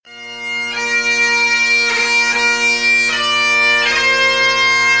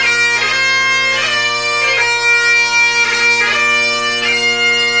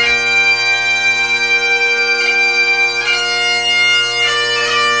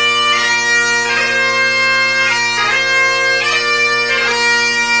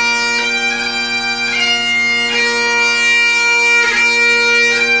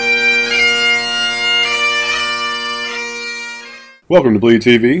Welcome to Bleed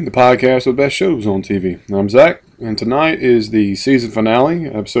TV, the podcast with the best shows on TV. I'm Zach, and tonight is the season finale,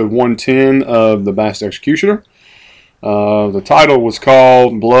 episode 110 of The Masked Executioner. The title was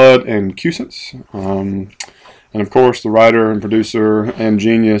called Blood and Cusance. And of course, the writer and producer and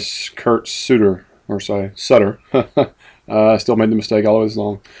genius Kurt Sutter, I still made the mistake all this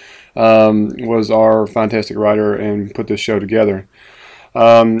long, was our fantastic writer and put this show together.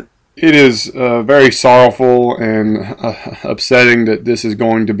 It is very sorrowful and upsetting that this is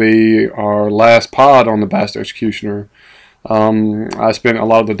going to be our last pod on the Masked Executioner. I spent a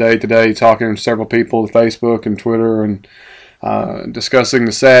lot of the day today talking to several people on Facebook and Twitter and discussing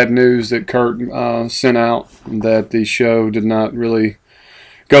the sad news that Kurt sent out, that the show did not really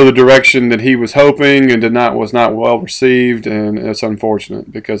go the direction that he was hoping and was not well received, and it's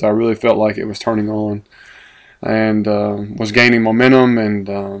unfortunate because I really felt like it was turning on and was gaining momentum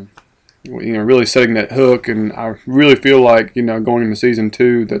and really setting that hook. And I really feel like going into season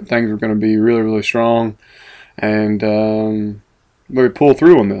 2 that things are going to be really, really strong and really pull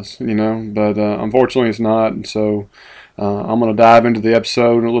through on this. But unfortunately it's not. And so I'm going to dive into the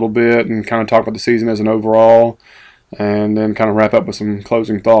episode a little bit and kind of talk about the season as an overall, and then kind of wrap up with some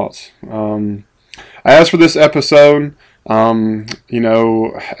closing thoughts. As for this episode,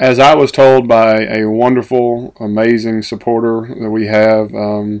 as I was told by a wonderful, amazing supporter that we have,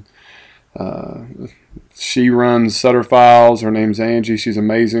 she runs Sutter Files. Her name's Angie. She's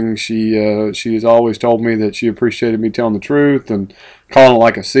amazing. She has always told me that she appreciated me telling the truth and calling it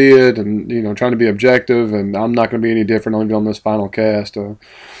like I see it, and trying to be objective. And I'm not going to be any different on this final cast.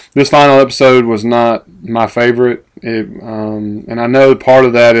 This final episode was not my favorite. And I know part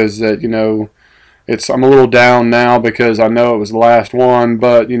of that is that I'm a little down now because I know it was the last one.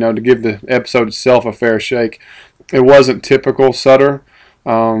 But to give the episode itself a fair shake, it wasn't typical Sutter.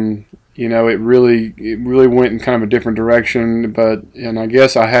 It really went in kind of a different direction, and I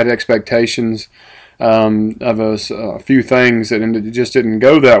guess I had expectations of a few things, and it just didn't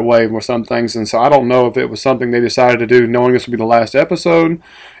go that way with some things. And so I don't know if it was something they decided to do knowing this would be the last episode.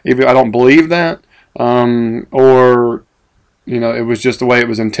 Even I don't believe that, or it was just the way it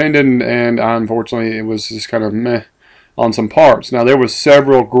was intended, and unfortunately it was just kind of meh on some parts. Now there was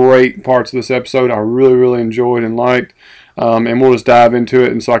several great parts of this episode I really, really enjoyed and liked. And we'll just dive into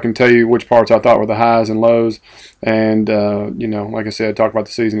it, and so I can tell you which parts I thought were the highs and lows, and like I said, talk about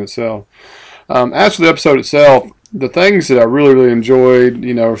the season itself. As for the episode itself, the things that I really, really enjoyed,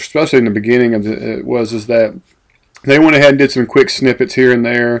 especially in the beginning of it, is that they went ahead and did some quick snippets here and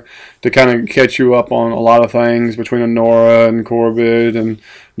there to kind of catch you up on a lot of things between Honora and Corbett and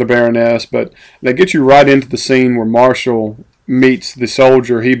the Baroness, but they get you right into the scene where Marshall meets the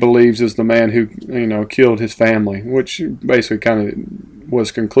soldier he believes is the man who killed his family, which basically kind of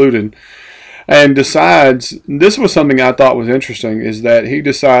was concluded, and decides, this was something I thought was interesting, is that he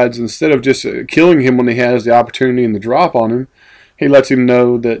decides, instead of just killing him when he has the opportunity and the drop on him, he lets him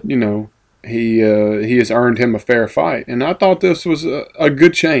know that he has earned him a fair fight. And I thought this was a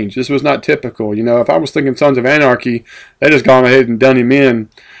good change. This was not typical. If I was thinking Sons of Anarchy, they just gone ahead and done him in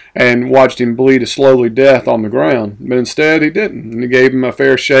and watched him bleed a slowly death on the ground. But instead, he didn't. And he gave him a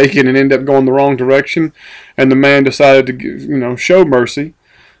fair shake, and it ended up going the wrong direction. And the man decided to, show mercy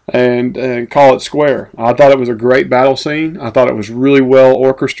and call it square. I thought it was a great battle scene. I thought it was really well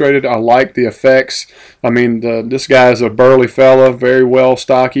orchestrated. I liked the effects. I mean, this guy is a burly fella, very well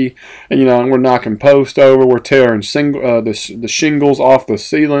stocky. And, we're knocking posts over. We're tearing the shingles off the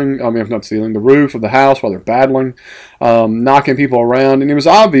ceiling. I mean, not the ceiling, the roof of the house while they're battling, knocking people around. And it was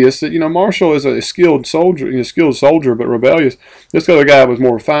obvious that, Marshall is a skilled soldier, but rebellious. This other guy was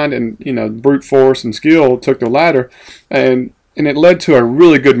more refined and, brute force and skill took the latter. And it led to a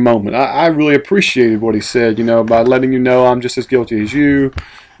really good moment. I really appreciated what he said, by letting you know I'm just as guilty as you,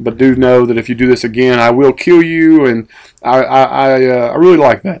 but do know that if you do this again, I will kill you. And I really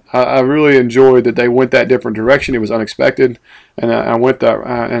like that. I really enjoyed that they went that different direction. It was unexpected, and I went that,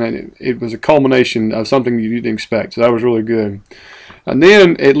 and it was a culmination of something you didn't expect. So that was really good. And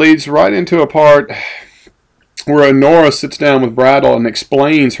then it leads right into a part where Honora sits down with Braddock and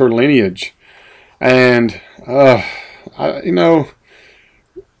explains her lineage, and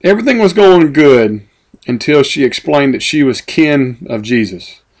everything was going good until she explained that she was kin of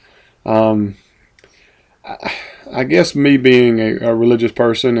Jesus. I guess me being a religious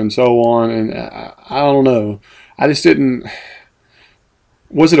person and so on, and I don't know. I just didn't.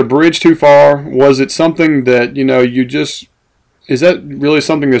 Was it a bridge too far? Was it something that is that really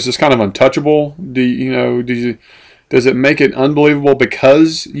something that's just kind of untouchable? Does it make it unbelievable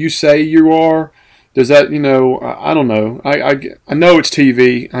because you say you are? Does that, I don't know. I know it's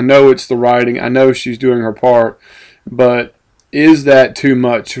TV. I know it's the writing. I know she's doing her part. But is that too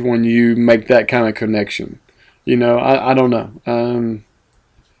much when you make that kind of connection? I don't know.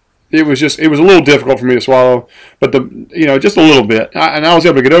 It was a little difficult for me to swallow, but just a little bit, and I was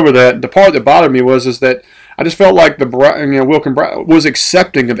able to get over that. The part that bothered me is that I just felt like Wilkin was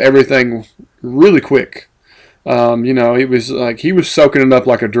accepting of everything really quick. It was like he was soaking it up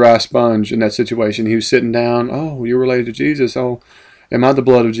like a dry sponge in that situation. He was sitting down. Oh, you're related to Jesus. Oh, am I the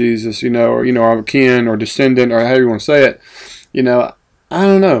blood of Jesus? Or I'm kin or descendant or however you want to say it. I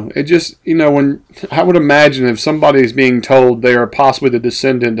don't know. It just, when I would imagine if somebody is being told they are possibly the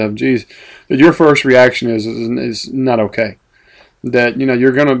descendant of Jesus, that your first reaction is not okay. That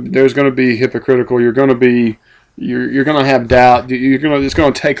there's gonna be hypocritical. You're gonna have doubt. It's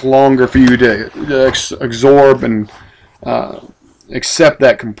gonna take longer for you to absorb and accept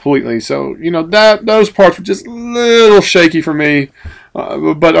that completely. So those parts were just a little shaky for me.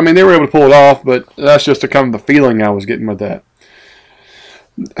 But I mean, they were able to pull it off. But that's just kind of the feeling I was getting with that.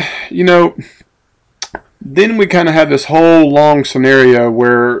 Then we kind of have this whole long scenario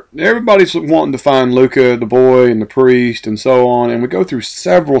where everybody's wanting to find Luca, the boy, and the priest, and so on. And we go through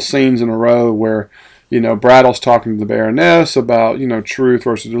several scenes in a row where, Brattle's talking to the Baroness about, truth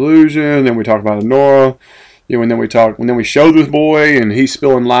versus delusion. Then we talk about Honora. And then we show this boy, and he's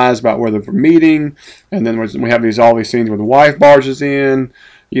spilling lies about where they're meeting. And then we have all these scenes where the wife barges in.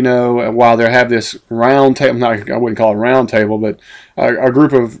 While they have this round table, I wouldn't call it a round table, but a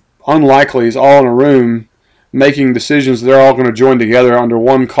group of unlikelies all in a room making decisions they're all going to join together under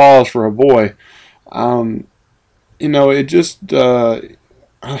one cause for a boy. It just, I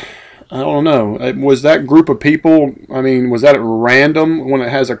don't know. Was that group of people, was that at random when it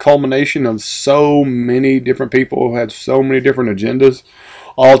has a culmination of so many different people who had so many different agendas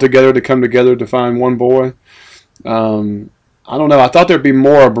all together to come together to find one boy? I don't know. I thought there'd be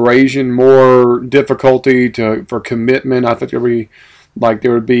more abrasion, more difficulty for commitment. I think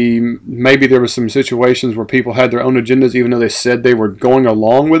there would be maybe there was some situations where people had their own agendas, even though they said they were going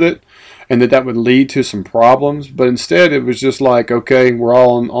along with it, and that would lead to some problems. But instead, it was just like, okay, we're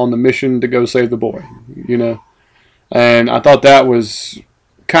all on the mission to go save the boy, And I thought that was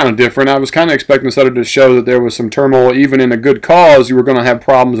kind of different. I was kind of expecting Sutter to show that there was some turmoil, even in a good cause. You were going to have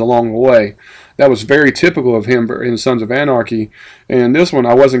problems along the way. That was very typical of him in Sons of Anarchy. And in this one,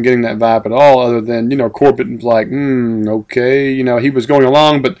 I wasn't getting that vibe at all, other than, Corbett was like, okay. He was going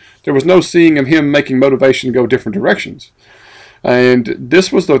along, but there was no seeing of him making motivation to go different directions. And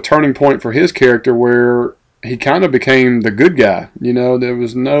this was the turning point for his character where he kind of became the good guy. There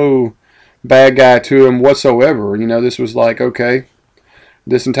was no bad guy to him whatsoever. This was like, okay,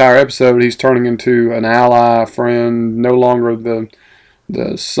 this entire episode, he's turning into an ally, a friend, no longer the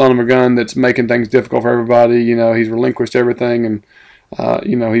son of a gun that's making things difficult for everybody. He's relinquished everything, and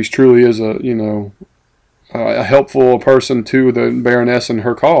he truly is a helpful person to the Baroness and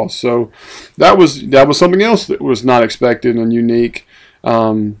her cause. So that was something else that was not expected and unique.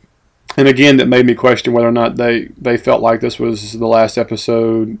 And again, that made me question whether or not they felt like this was the last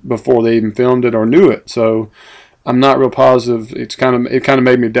episode before they even filmed it or knew it. So I'm not real positive. It kind of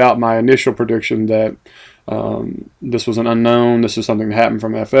made me doubt my initial prediction that this was an unknown. This is something that happened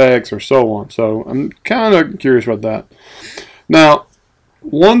from FX or so on. So I'm kind of curious about that. Now,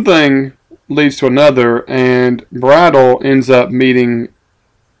 one thing leads to another, and Brattle ends up meeting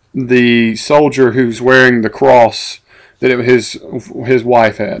the soldier who's wearing the cross that his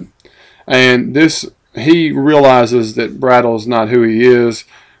wife had, and he realizes that Brattle's not who he is.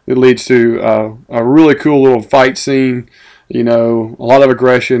 It leads to a really cool little fight scene. A lot of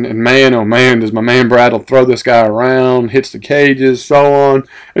aggression, and man, oh man, does my man Brattle throw this guy around, hits the cages, so on,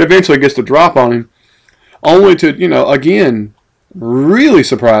 and eventually gets the drop on him, only to, again, really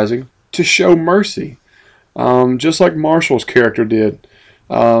surprising, to show mercy, just like Marshall's character did.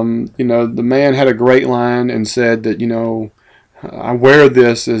 The man had a great line and said that, I wear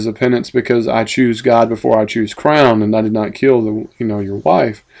this as a penance because I choose God before I choose crown, and I did not kill your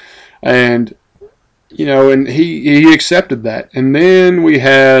wife. And and he accepted that. And then we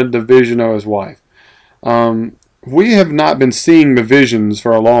had the vision of his wife. We have not been seeing the visions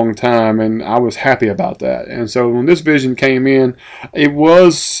for a long time, and I was happy about that. And so when this vision came in, it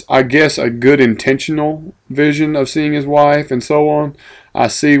was, I guess, a good intentional vision of seeing his wife and so on. I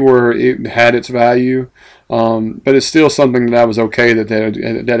see where it had its value, but it's still something that I was okay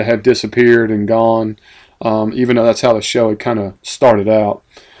that had disappeared and gone, even though that's how the show had kind of started out.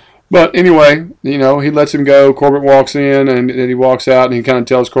 But anyway, he lets him go. Corbett walks in, and he walks out, and he kind of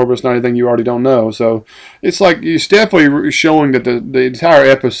tells Corbett it's not anything you already don't know. So it's like it's definitely showing that the entire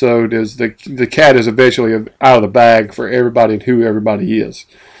episode is the cat is eventually out of the bag for everybody and who everybody is.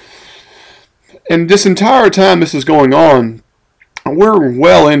 And this entire time this is going on, we're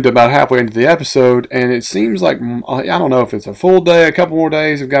well into about halfway into the episode, and it seems like, I don't know if it's a full day, a couple more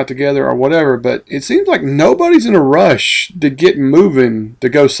days have got together or whatever, but it seems like nobody's in a rush to get moving to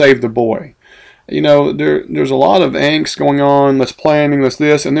go save the boy. There's a lot of angst going on. Let's planning, let's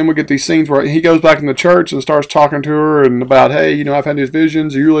this, and then we get these scenes where he goes back in the church and starts talking to her and about, hey, I've had these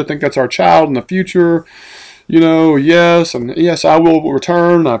visions. Do you really think that's our child in the future? Yes, and yes, I will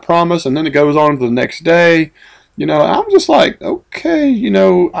return, I promise. And then it goes on to the next day. I'm just like, okay,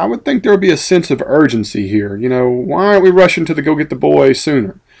 I would think there would be a sense of urgency here. Why aren't we rushing to go get the boy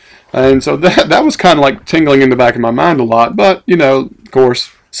sooner? And so that was kind of like tingling in the back of my mind a lot. But, of course,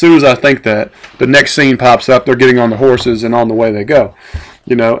 as soon as I think that, the next scene pops up, they're getting on the horses and on the way they go.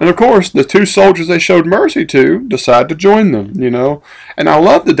 And of course, the two soldiers they showed mercy to decide to join them, And I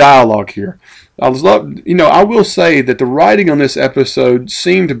love the dialogue here. I will say that the writing on this episode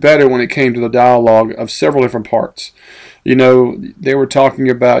seemed better when it came to the dialogue of several different parts. They were talking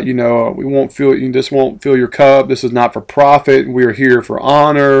about, this won't fill your cup. This is not for profit. We are here for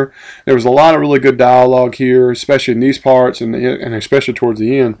honor. There was a lot of really good dialogue here, especially in these parts and especially towards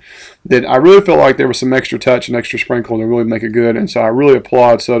the end, that I really felt like there was some extra touch and extra sprinkle to really make it good. And so I really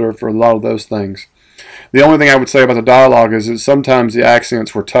applaud Sutter for a lot of those things. The only thing I would say about the dialogue is that sometimes the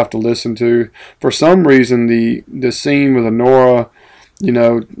accents were tough to listen to. For some reason, the scene with Honora,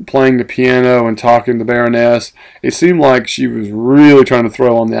 playing the piano and talking to the Baroness, it seemed like she was really trying to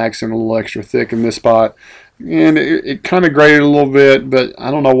throw on the accent a little extra thick in this spot. And it kind of grated a little bit, but I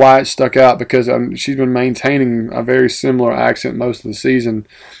don't know why it stuck out, because she's been maintaining a very similar accent most of the season,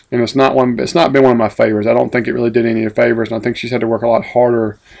 and it's not been one of my favorites. I don't think it really did any favors, and I think she's had to work a lot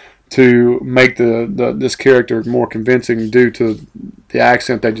harder to make this character more convincing due to the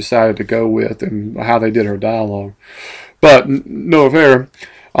accent they decided to go with and how they did her dialogue. But no affair.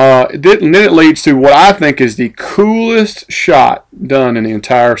 And then it leads to what I think is the coolest shot done in the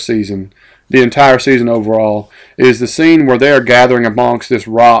entire season. The entire season overall is the scene where they are gathering amongst this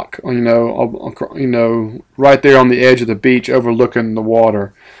rock, right there on the edge of the beach overlooking the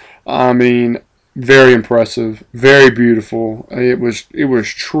water. I mean, very impressive, very beautiful. It was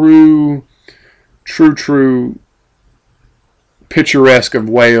true picturesque of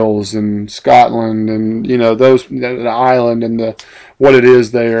Wales and Scotland and the island and what it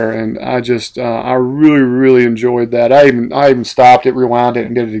is there. And I really enjoyed that. I even stopped it, rewound it,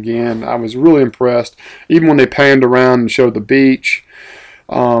 and did it again. I was really impressed. Even when they panned around and showed the beach.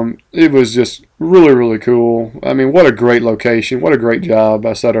 It was just really cool. I mean, what a great location. What a great job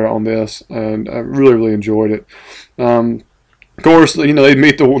by Sutter on this. And I really enjoyed it. Of course, they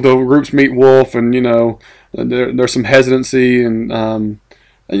meet the groups meet Wolf, and, there's some hesitancy. And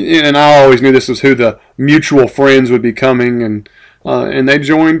I always knew this was who the mutual friends would be coming. And they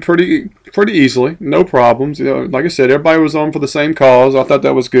joined pretty easily. No problems. Like I said, everybody was on for the same cause. I thought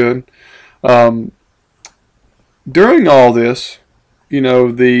that was good. During all this,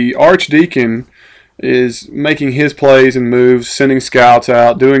 the Archdeacon is making his plays and moves, sending scouts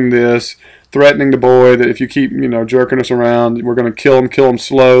out, doing this, threatening the boy that if you keep, jerking us around, we're going to kill him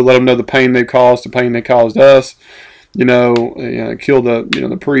slow, let him know the pain they caused us, kill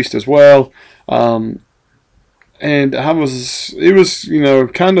the priest as well. And it was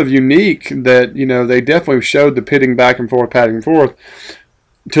kind of unique that, they definitely showed the patting back and forth,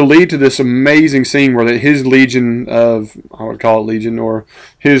 to lead to this amazing scene where his legion of, I would call it legion, or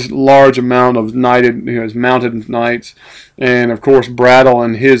his large amount of his mounted knights, and of course Brattle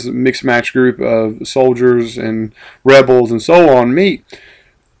and his mixed match group of soldiers and rebels and so on meet.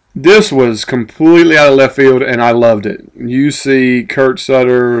 This was completely out of left field, and I loved it. You see Kurt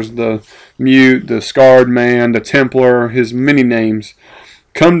Sutter's, the Mute, the Scarred Man, the Templar, his many names,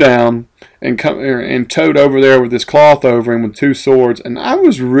 come down and towed over there with this cloth over him with two swords. And I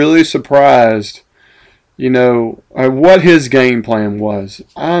was really surprised, what his game plan was.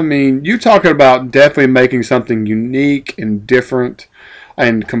 I mean, you talking about definitely making something unique and different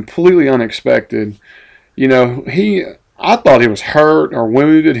and completely unexpected. I thought he was hurt or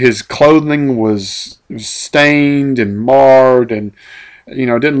wounded. His clothing was stained and marred and,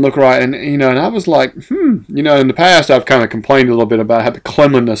 didn't look right. And, and I was like, in the past I've kind of complained a little bit about how the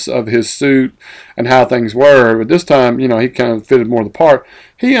cleanliness of his suit and how things were. But this time, he kind of fitted more the part.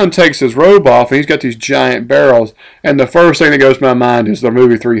 He untakes his robe off and he's got these giant barrels. And the first thing that goes to my mind is the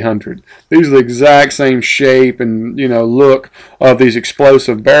movie 300. These are the exact same shape and, look of these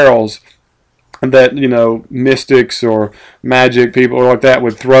explosive barrels that, mystics or magic people or like that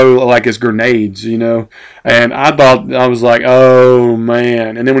would throw like as grenades, and I was like, oh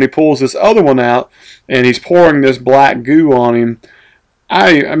man. And then when he pulls this other one out and he's pouring this black goo on him,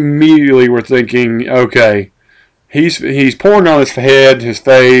 I immediately were thinking, okay, He's pouring on his head, his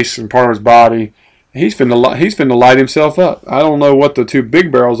face, and part of his body. He's finna light himself up. I don't know what the two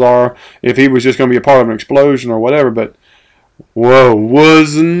big barrels are, if he was just going to be a part of an explosion or whatever, but whoa,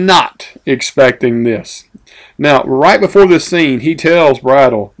 was not expecting this. Now, right before this scene, he tells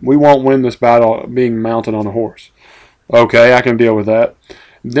Brattle, we won't win this battle being mounted on a horse. Okay, I can deal with that.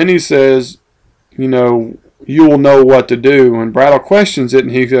 Then he says, you'll know what to do. And Brattle questions it,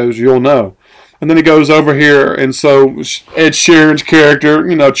 and he goes, you'll know. And then he goes over here, and so Ed Sheeran's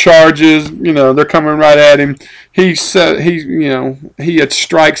character, charges. They're coming right at him. He strikes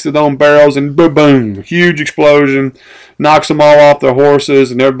the own barrels, and boom, huge explosion, knocks them all off their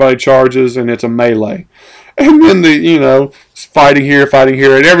horses, and everybody charges, and it's a melee. And then fighting here,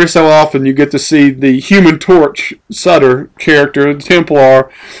 and every so often you get to see the Human Torch Sutter character, the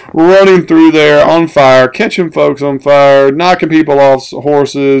Templar, running through there on fire, catching folks on fire, knocking people off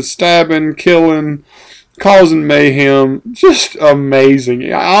horses, stabbing, killing, causing mayhem. Just amazing.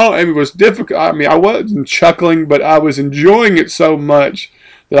 It was difficult. I wasn't chuckling, but I was enjoying it so much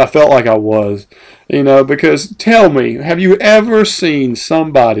that I felt like I was. Because tell me, have you ever seen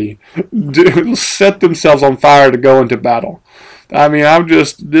somebody set themselves on fire to go into battle?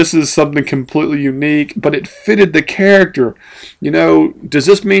 This is something completely unique, but it fitted the character. Does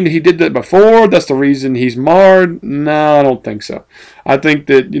this mean he did that before? That's the reason he's marred? No, I don't think so. I think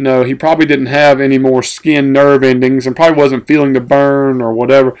that, he probably didn't have any more skin nerve endings and probably wasn't feeling the burn or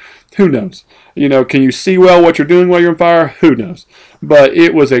whatever. Who knows? Can you see well what you're doing while you're on fire? Who knows? But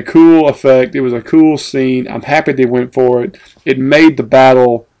it was a cool effect. It was a cool scene. I'm happy they went for it. It made the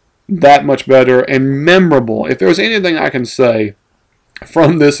battle that much better and memorable. If there was anything I can say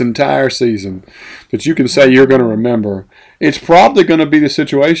from this entire season that you can say you're going to remember, it's probably going to be the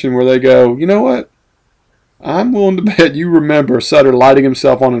situation where they go, you know what? I'm willing to bet you remember Sutter lighting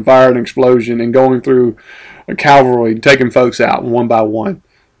himself on fire in an explosion and going through a cavalry, taking folks out one by one.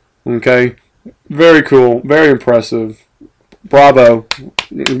 Okay? Very cool. Very impressive. Bravo.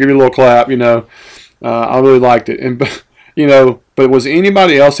 Give you a little clap, I really liked it. And, but was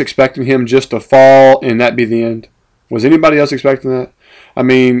anybody else expecting him just to fall and that be the end? Was anybody else expecting that?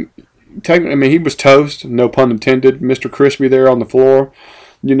 He was toast, no pun intended. Mr. Crispy there on the floor,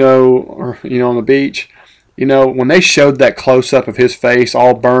 on the beach. When they showed that close-up of his face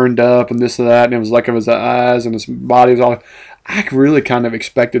all burned up and this and that, and it was like of his eyes and his body was all... I really kind of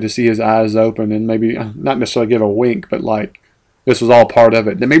expected to see his eyes open and maybe not necessarily give a wink, but like this was all part of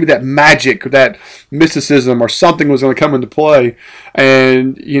it. That maybe that magic, that mysticism or something was going to come into play,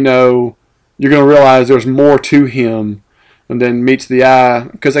 and you're going to realize there's more to him and then meets the eye,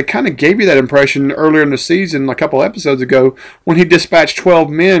 because they kind of gave you that impression earlier in the season, a couple episodes ago, when he dispatched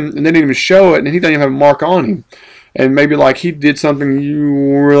 12 men and they didn't even show it, and he didn't even have a mark on him. And maybe like he did something you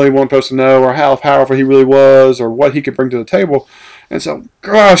really weren't supposed to know, or how powerful he really was, or what he could bring to the table. And so,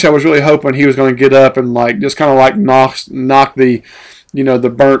 gosh, I was really hoping he was going to get up and like just kind of like knock the,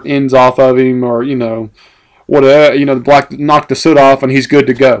 the burnt ends off of him, or whatever, knock the suit off, and he's good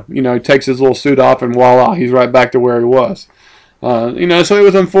to go. He takes his little suit off, and voila, he's right back to where he was. So it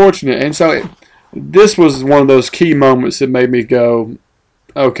was unfortunate, and so this was one of those key moments that made me go,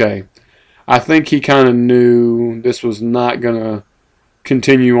 okay. I think he kind of knew this was not going to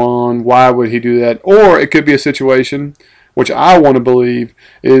continue on. Why would he do that? Or it could be a situation, which I want to believe,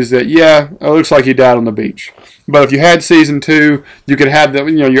 is that, it looks like he died on the beach. But if you had season 2, you could have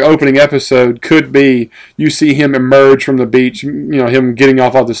your opening episode could be you see him emerge from the beach, him getting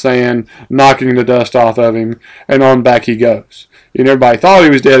off the sand, knocking the dust off of him, and on back he goes. Everybody thought he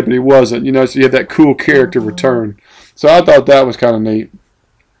was dead, but he wasn't. So you had that cool character return. So I thought that was kind of neat.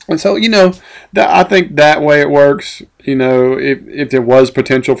 And so, I think that way it works. If there was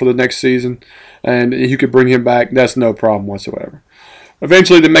potential for the next season and you could bring him back, that's no problem whatsoever.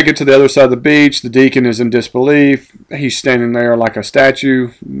 Eventually, they make it to the other side of the beach. The deacon is in disbelief. He's standing there like a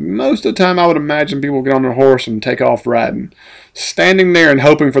statue. Most of the time, I would imagine people get on their horse and take off riding. Standing there and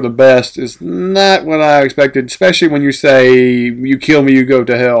hoping for the best is not what I expected, especially when you say, you kill me, you go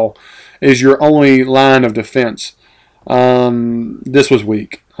to hell, is your only line of defense. This was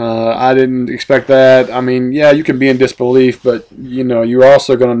weak. I didn't expect that. You can be in disbelief, but you're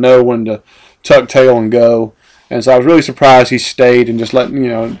also going to know when to tuck tail and go. And so I was really surprised he stayed and just let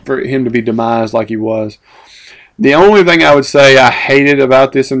for him to be demised like he was. The only thing I would say I hated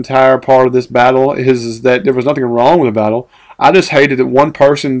about this entire part of this battle is that there was nothing wrong with the battle. I just hated that one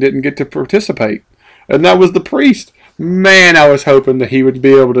person didn't get to participate, and that was the priest. Man, I was hoping that he would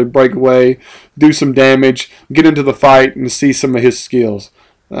be able to break away, do some damage, get into the fight, and see some of his skills.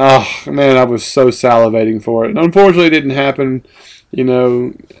 Oh, man, I was so salivating for it. And unfortunately, it didn't happen.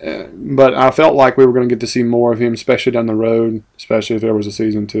 But I felt like we were going to get to see more of him, especially down the road, especially if there was a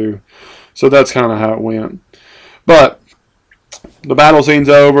season 2. So that's kind of how it went. But the battle scene's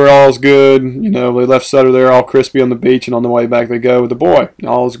over, all's good. They left Sutter there all crispy on the beach, and on the way back they go with the boy.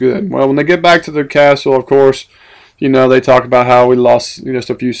 All's good. Well, when they get back to the castle, of course, they talk about how we lost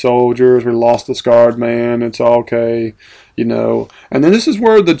just a few soldiers, we lost the scarred man, it's all okay, And then this is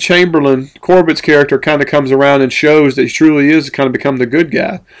where the Chamberlain, Corbett's character, kind of comes around and shows that he truly is kind of become the good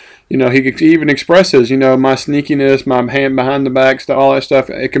guy. He even expresses, my sneakiness, my hand behind the back, all that stuff,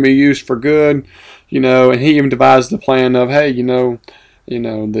 it can be used for good, and he even devised the plan of, hey, the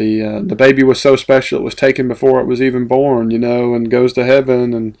baby was so special it was taken before it was even born, and goes to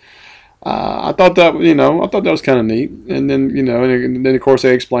heaven, and I thought that was kind of neat. And then and then of course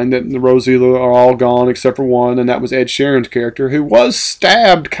they explained that the Rosula are all gone except for one, and that was Ed Sheeran's character, who was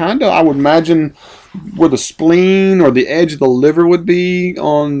stabbed kind of, I would imagine, where the spleen or the edge of the liver would be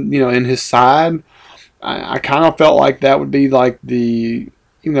on in his side. I kind of felt like that would be like the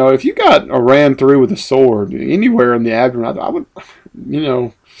if you got ran through with a sword anywhere in the abdomen, I would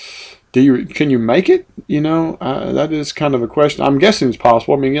can you make it? That is kind of a question. I'm guessing it's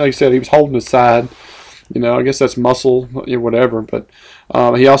possible. I mean, like you said, he was holding his side. I guess that's muscle, whatever. But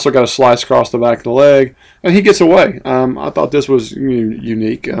he also got a slice across the back of the leg, and he gets away. I thought this was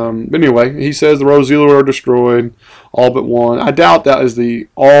unique. But anyway, he says the Rosula are destroyed, all but one. I doubt that is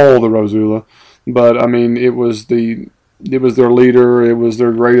all the Rosula, but I mean, it was their leader. It was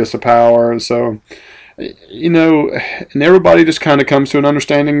their greatest of power, and so. And everybody just kind of comes to an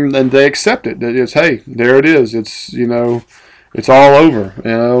understanding, and they accept it. That it's, hey, there it is. It's, it's all over,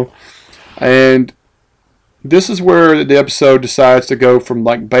 And this is where the episode decides to go from,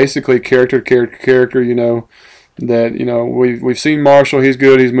 like, basically character to character, that, we've seen Marshall, he's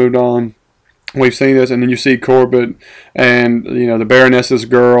good, he's moved on. We've seen this, and then you see Corbett and, the Baroness's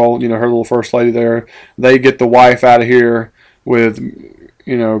girl, her little first lady there. They get the wife out of here with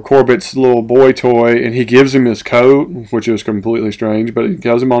Corbett's little boy toy, and he gives him his coat, which is completely strange, but he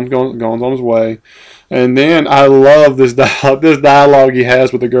tells him going on his way. And then I love this dialogue he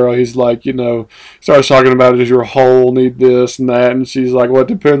has with the girl. He's like, starts talking about it as your whole need this and that, and she's like, well, it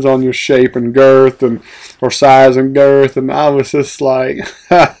depends on your shape and girth or size and girth, and I was just like,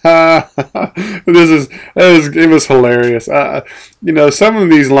 it was hilarious. Some of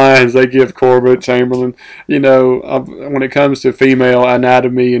these lines they give Corbett Chamberlain, when it comes to female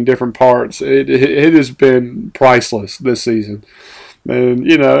anatomy in different parts, it has been priceless this season. And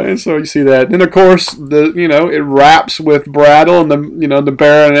and so you see that. Then of course it wraps with Brattle and the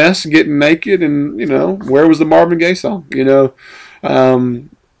Baroness getting naked, and where was the Marvin Gaye song? And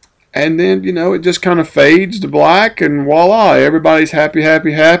then it just kind of fades to black, and voila, everybody's happy,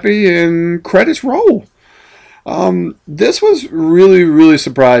 and credits roll. This was really, really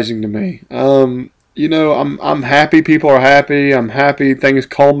surprising to me. I'm happy people are happy. I'm happy things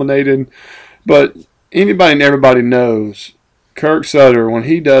culminated, but anybody and everybody knows. Kirk Sutter, when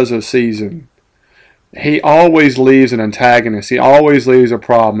he does a season, he always leaves an antagonist. He always leaves a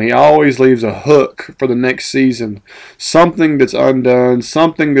problem. He always leaves a hook for the next season. Something that's undone,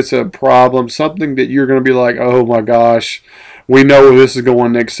 something that's a problem, something that you're going to be like, oh my gosh, we know where this is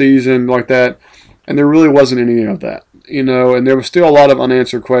going next season, like that. And there really wasn't any of that, and there was still a lot of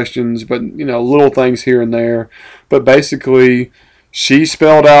unanswered questions, but, little things here and there. But basically, she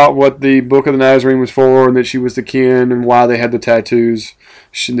spelled out what the Book of the Nazarene was for, and that she was the kin, and why they had the tattoos.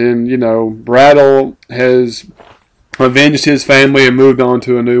 Then, Brattle has avenged his family and moved on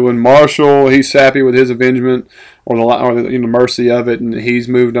to a new one. Marshall, he's happy with his avengement or the mercy of it, and he's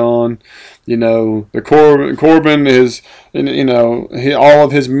moved on. The Corbin is, all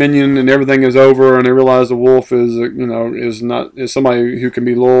of his minion and everything is over, and they realize the wolf is somebody who can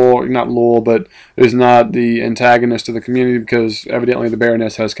be not loyal, but is not the antagonist of the community, because evidently the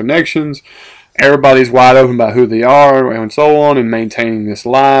Baroness has connections. Everybody's wide open about who they are and so on, and maintaining this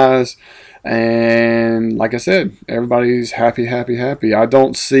lies. And like I said, everybody's happy. I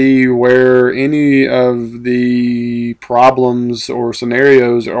don't see where any of the problems or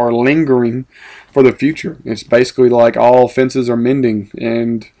scenarios are lingering for the future. It's basically like all fences are mending,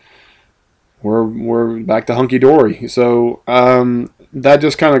 and we're back to hunky-dory. So that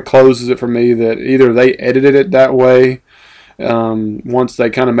just kind of closes it for me, that either they edited it that way once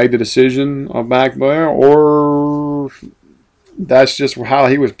they kind of made the decision of back there, or that's just how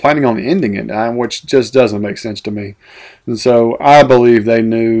he was planning on ending it, which just doesn't make sense to me. And so I believe they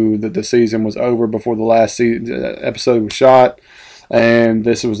knew that the season was over before the last episode was shot, and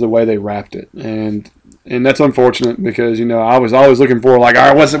this was the way they wrapped it. And that's unfortunate, because I was always looking for, like,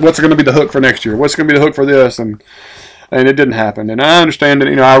 all right, what's going to be the hook for next year? What's going to be the hook for this? And and it didn't happen. And I understand that,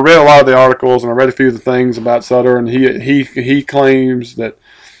 I read a lot of the articles and I read a few of the things about Sutter, and he claims that,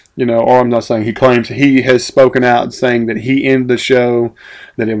 or I'm not saying he claims, he has spoken out saying that he ended the show,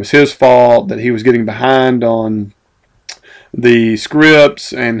 that it was his fault, that he was getting behind on the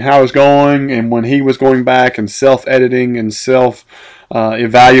scripts and how it was going, and when he was going back and self-editing and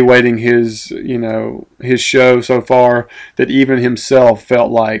evaluating his show so far, that even himself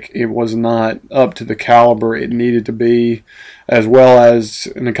felt like it was not up to the caliber it needed to be, as well as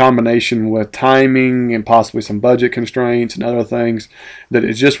in a combination with timing and possibly some budget constraints and other things, that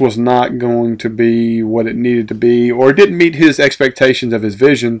it just was not going to be what it needed to be, or it didn't meet his expectations of his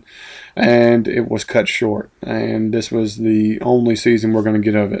vision, and it was cut short. And this was the only season we're going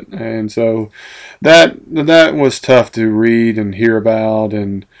to get of it. And so that was tough to read and hear about.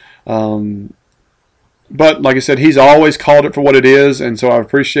 And but like I said, he's always called it for what it is, and so I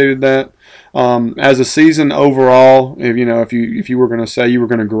appreciated that. As a season overall, if you were going to say you were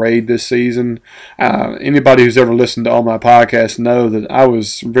going to grade this season, anybody who's ever listened to all my podcasts know that I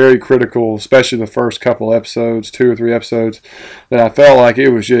was very critical, especially the first couple episodes, 2 or 3 episodes, that I felt like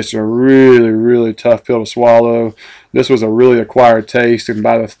it was just a really, really tough pill to swallow. This was a really acquired taste, and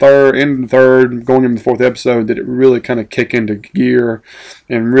by the third, going into the 4th episode, that it really kind of kick into gear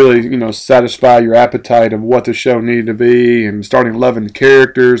and really, satisfy your appetite of what the show needed to be, and starting loving the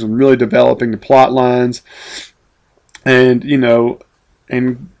characters and really developing the plot lines, and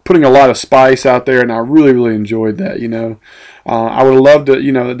and putting a lot of spice out there, and I really, really enjoyed that. I would have loved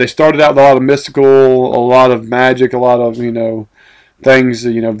to, they started out with a lot of mystical, a lot of magic, a lot of things,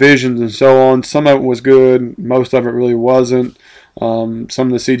 visions and so on. Some of it was good, most of it really wasn't. Some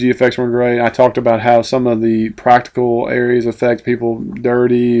of the CG effects weren't great. I talked about how some of the practical areas affect people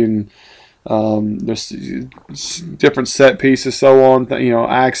dirty, and there's different set pieces, so on.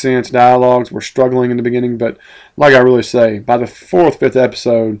 Accents, dialogues were struggling in the beginning, but like I really say, by the 4th, 5th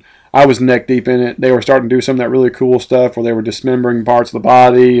episode, I was neck deep in it. They were starting to do some of that really cool stuff where they were dismembering parts of the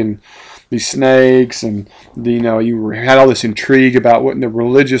body and these snakes, and you had all this intrigue about what the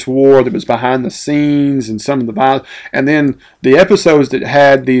religious war that was behind the scenes, and some of the violence, and then the episodes that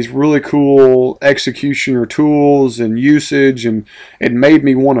had these really cool executioner tools and usage, and it made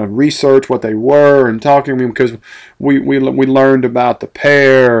me want to research what they were and talk to them, because we learned about the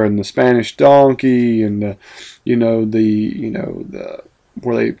pear and the Spanish donkey, and the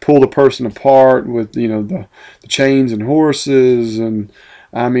where they pull the person apart with the chains and horses. And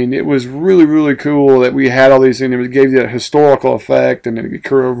I mean, it was really, really cool that we had all these, and it gave you that historical effect, and it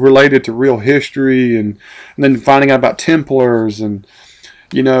related to real history, and then finding out about Templars, and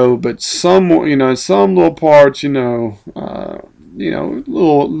but some little parts, little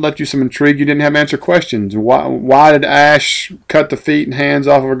let you some intrigue. You didn't have to answer questions. Why did Ash cut the feet and hands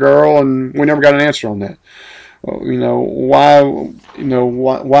off of a girl, and we never got an answer on that. Why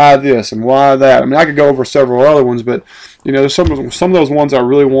this and why that? I mean, I could go over several other ones, but there's some of those ones I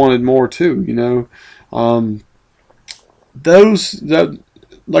really wanted more too.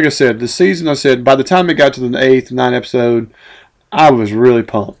 Like I said, the season. I said by the time it got to the 8th, 9th episode, I was really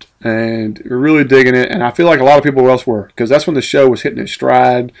pumped and really digging it, and I feel like a lot of people else were, because that's when the show was hitting its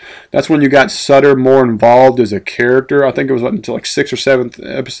stride. That's when you got Sutter more involved as a character. I think it was until like 6th or 7th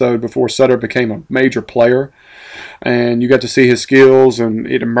episode before Sutter became a major player, and you got to see his skills, and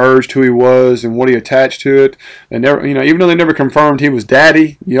it emerged who he was and what he attached to it. And never, even though they never confirmed he was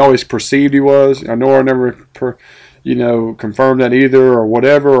Daddy, you always perceived he was. Nora never, confirmed that either, or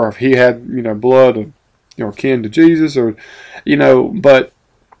whatever, or if he had, blood of, kin to Jesus, or, but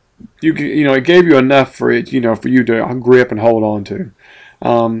it gave you enough for it, for you to grip and hold on to.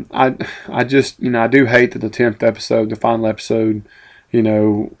 I just, I do hate that the 10th episode, the final episode,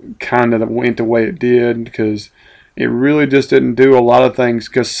 kind of went the way it did, because it really just didn't do a lot of things,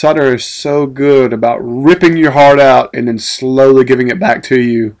 because Sutter is so good about ripping your heart out and then slowly giving it back to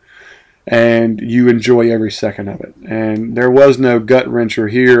you, and you enjoy every second of it. And there was no gut wrencher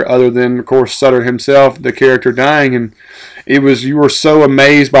here, other than, of course, Sutter himself, the character dying, and you were so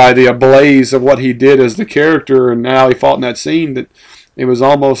amazed by the ablaze of what he did as the character and how he fought in that scene, that it was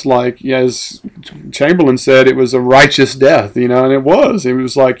almost like, as Chamberlain said, it was a righteous death, and it was. It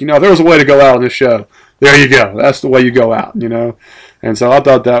was like, there was a way to go out on this show. There you go. That's the way you go out, And so I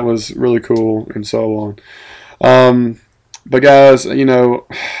thought that was really cool, and so on. But guys,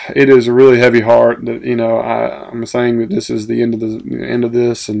 it is a really heavy heart that, I'm saying that this is the end of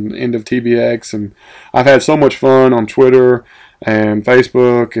this and end of TBX, and I've had so much fun on Twitter and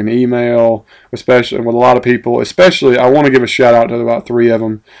Facebook and email, especially with a lot of people. Especially, I want to give a shout out to about 3 of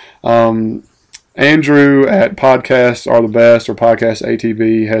them. Andrew at Podcasts Are the Best, or Podcast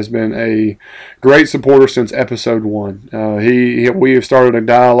ATB, has been a great supporter since episode 1. We have started a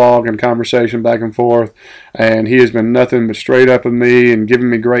dialogue and conversation back and forth, and he has been nothing but straight up with me and giving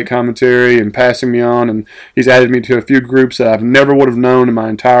me great commentary and passing me on, and he's added me to a few groups that I've never would have known in my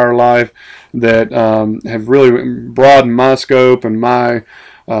entire life that have really broadened my scope and my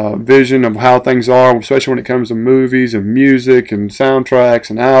vision of how things are, especially when it comes to movies and music and soundtracks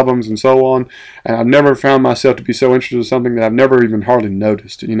and albums and so on. And I've never found myself to be so interested in something that I've never even hardly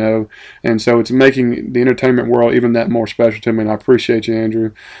noticed, And so it's making the entertainment world even that more special to me, and I appreciate you,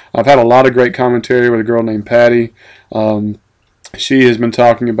 Andrew. I've had a lot of great commentary with a girl named Patty. She has been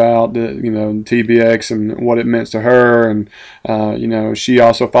talking about TBX and what it meant to her, and she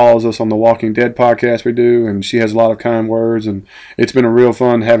also follows us on the Walking Dead podcast we do, and she has a lot of kind words, and it's been a real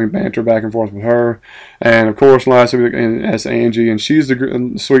fun having banter back and forth with her. And of course, lastly, that's Angie, and she's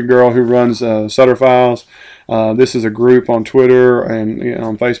the sweet girl who runs Sutter Files. This is a group on Twitter and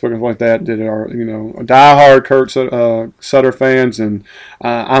on Facebook and stuff like that are diehard Kurt Sutter fans, and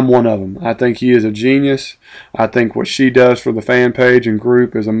I'm one of them. I think he is a genius. I think what she does for the fan page and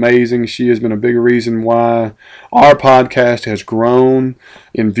group is amazing. She has been a big reason why our podcast has grown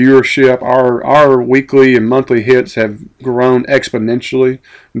in viewership. Our weekly and monthly hits have grown exponentially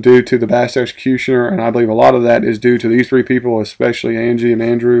due to the Bass Executioner, and I believe a lot of that is due to these three people, especially Angie and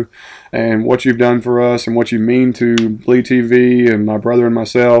Andrew, and what you've done for us and what you mean to Bleed TV and my brother and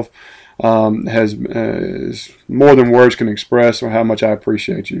myself is more than words can express how much I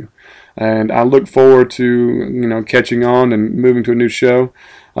appreciate you. And I look forward to catching on and moving to a new show,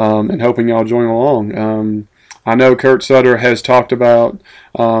 and hoping y'all join along. I know Kurt Sutter has talked about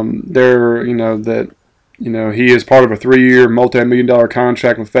that he is part of a 3-year multi-million-dollar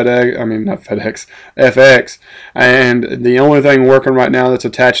contract with FX, and the only thing working right now that's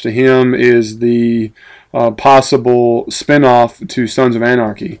attached to him is the possible spinoff to Sons of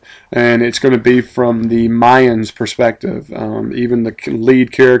Anarchy, and it's going to be from the Mayans' perspective. Even the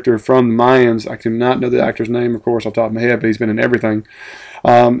lead character from the Mayans, I cannot know the actor's name, of course, off the top of my head, but he's been in everything.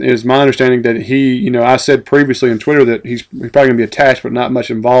 Is my understanding that he, I said previously on Twitter that he's probably going to be attached but not much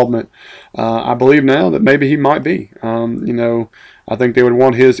involvement. I believe now that maybe he might be. I think they would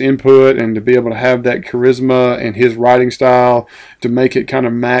want his input and to be able to have that charisma and his writing style to make it kind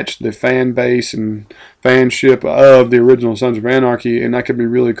of match the fan base and fanship of the original Sons of Anarchy, and that could be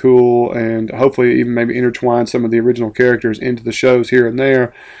really cool, and hopefully even maybe intertwine some of the original characters into the shows here and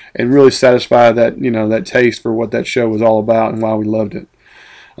there and really satisfy that, that taste for what that show was all about and why we loved it.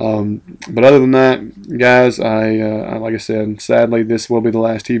 But other than that, guys, I like I said, sadly, this will be the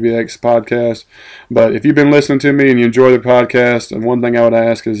last TBX podcast. But if you've been listening to me and you enjoy the podcast, and one thing I would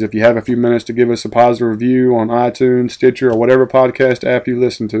ask is if you have a few minutes to give us a positive review on iTunes, Stitcher, or whatever podcast app you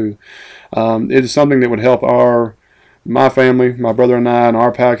listen to. It is something that would help my family, my brother and I, and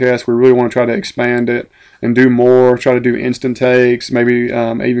our podcast. We really want to try to expand it and do more, try to do instant takes. Maybe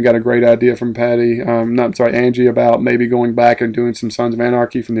I even got a great idea from Angie, about maybe going back and doing some Sons of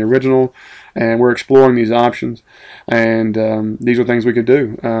Anarchy from the original, and we're exploring these options, and these are things we could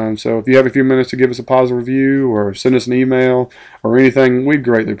do. So if you have a few minutes to give us a positive review or send us an email or anything, we'd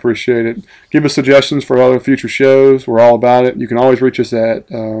greatly appreciate it. Give us suggestions for other future shows. We're all about it. You can always reach us at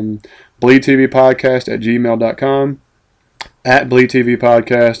bleedtvpodcast@gmail.com, at Bleed TV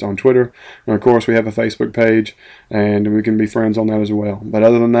Podcast on Twitter, and of course we have a Facebook page, and we can be friends on that as well. But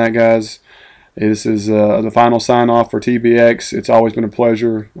other than that, guys, this is the final sign off for TBX. It's always been a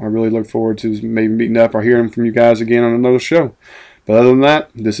pleasure. I really look forward to maybe meeting up or hearing from you guys again on another show. But other than that,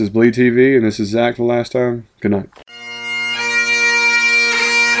 this is Bleed TV, and this is Zach for the last time. Good night.